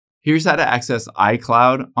Here's how to access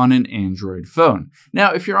iCloud on an Android phone.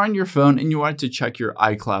 Now, if you're on your phone and you want to check your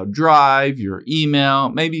iCloud Drive, your email,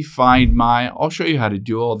 maybe Find My, I'll show you how to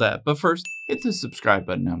do all that. But first, hit the subscribe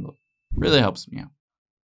button down below. It really helps me out.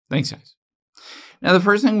 Thanks, guys. Now, the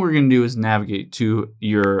first thing we're going to do is navigate to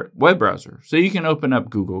your web browser. So you can open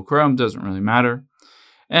up Google Chrome, doesn't really matter.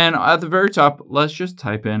 And at the very top, let's just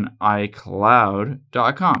type in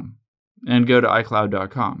iCloud.com and go to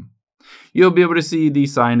iCloud.com. You'll be able to see the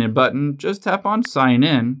sign in button. Just tap on sign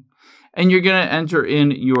in and you're going to enter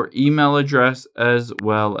in your email address as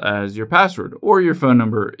well as your password or your phone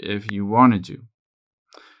number if you wanted to.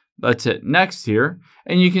 Let's hit next here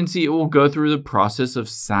and you can see it will go through the process of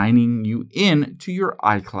signing you in to your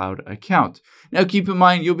iCloud account. Now keep in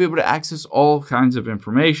mind you'll be able to access all kinds of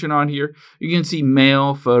information on here. You can see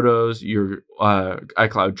mail, photos, your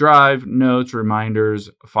iCloud Drive, notes,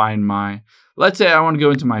 reminders, Find My. Let's say I want to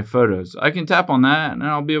go into my photos. I can tap on that and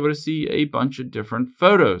I'll be able to see a bunch of different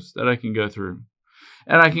photos that I can go through.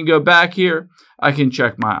 And I can go back here. I can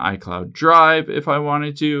check my iCloud Drive if I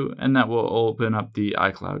wanted to, and that will open up the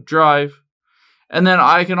iCloud Drive. And then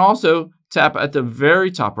I can also tap at the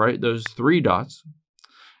very top right, those three dots.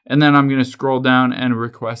 And then I'm going to scroll down and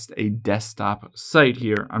request a desktop site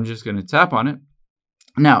here. I'm just going to tap on it.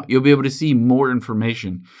 Now, you'll be able to see more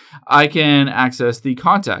information. I can access the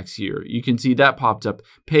contacts here. You can see that popped up,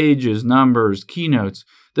 pages, numbers, keynotes.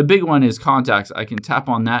 The big one is contacts. I can tap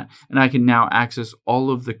on that and I can now access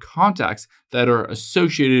all of the contacts that are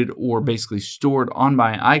associated or basically stored on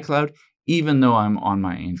my iCloud, even though I'm on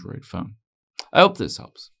my Android phone. I hope this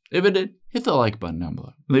helps. If it did, hit the like button down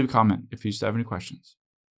below. Leave a comment if you still have any questions.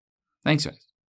 Thanks, guys.